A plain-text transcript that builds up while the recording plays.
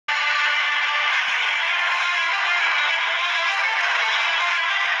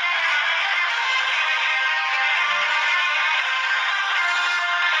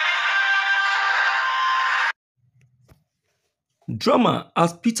Drama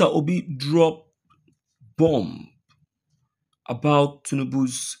as Peter Obi dropped bomb about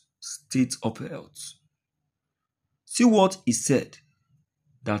Tinubus state of health. See what he said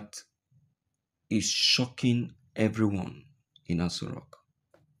that is shocking everyone in Aso Rock.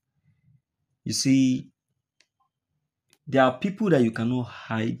 You see, there are people that you cannot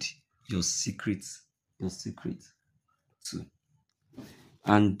hide your secrets to.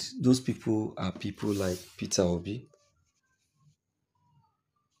 And those people are people like Peter Obi.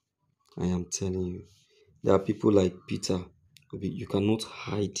 I am telling you. There are people like Peter Obi. You cannot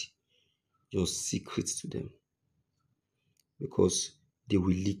hide your secrets to them because they will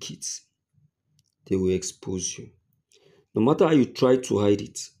leak it. They will expose you. No matter how you try to hide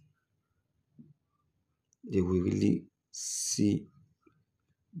it, they will really see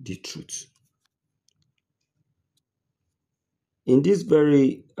the truth. In this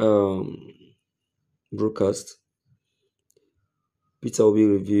very broadcast, Peter Obi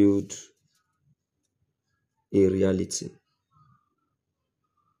revealed a reality.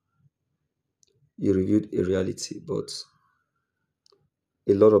 He revealed a reality, but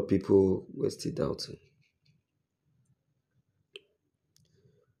a lot of people were still doubting.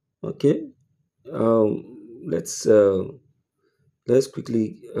 Okay, let's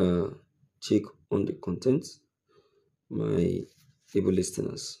quickly check on the content, my able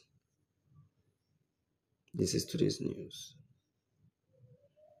listeners. This is today's news.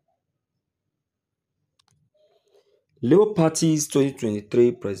 Labour Party's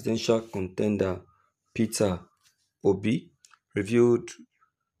 2023 presidential contender Peter Obi revealed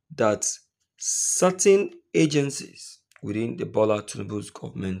that certain agencies within the Bola Tinubu's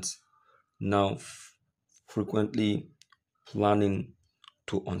government now frequently planning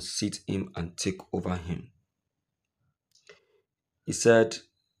to unseat him and take over him. He said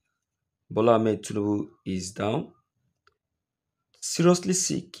Bola Ahmed Tinubu is down, seriously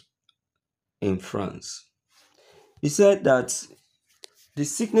sick in France. He said that the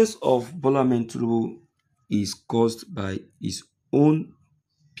sickness of Bola Ahmed Tinubu is caused by his own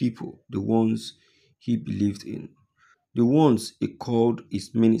people, the ones he believed in, the ones he called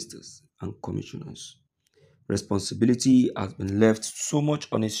his ministers and commissioners. Responsibility has been left so much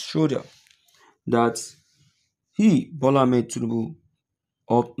on his shoulder that he, Bola Ahmed Tinubu,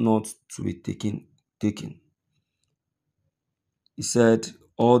 ought not to be taken. He said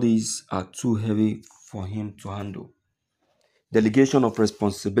all these are too heavy for him to handle. Delegation of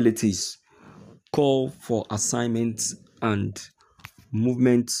responsibilities call for assignments and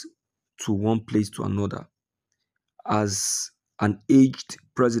movement to one place to another. As an aged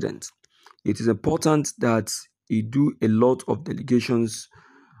president, it is important that he do a lot of delegations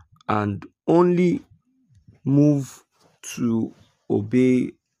and only move to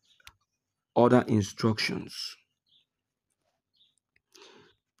obey other instructions.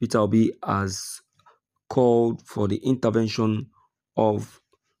 Peter Obi has called for the intervention of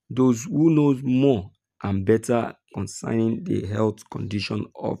those who knows more and better concerning the health condition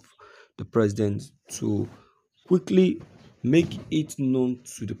of the president to quickly make it known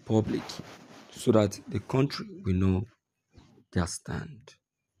to the public so that the country will know their stand.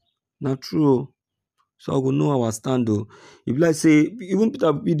 Now true, so I will know our stand though. If let's say even Peter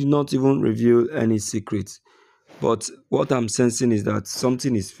Obi did not even reveal any secrets, but what I'm sensing is that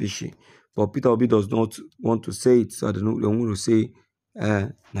something is fishy. But Peter Obi does not want to say it, so I don't know. They want to say,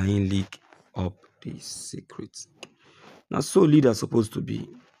 "Na him leak up the secrets." Now, so leaders supposed to be.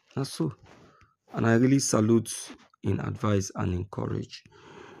 Now, so, and I really salute in advice and encourage.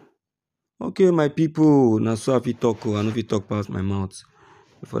 Okay, my people. Now, so if you talk, I know if you talk past my mouth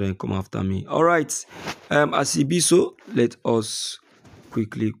before they come after me. All right. As it be so, let us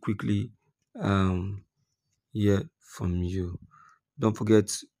quickly hear from you. Don't forget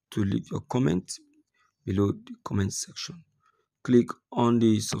to leave your comment below the comment section. Click on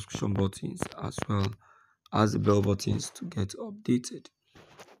the subscription buttons as well as the bell buttons to get updated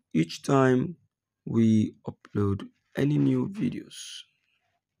each time we upload any new videos.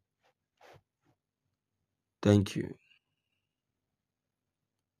 Thank you.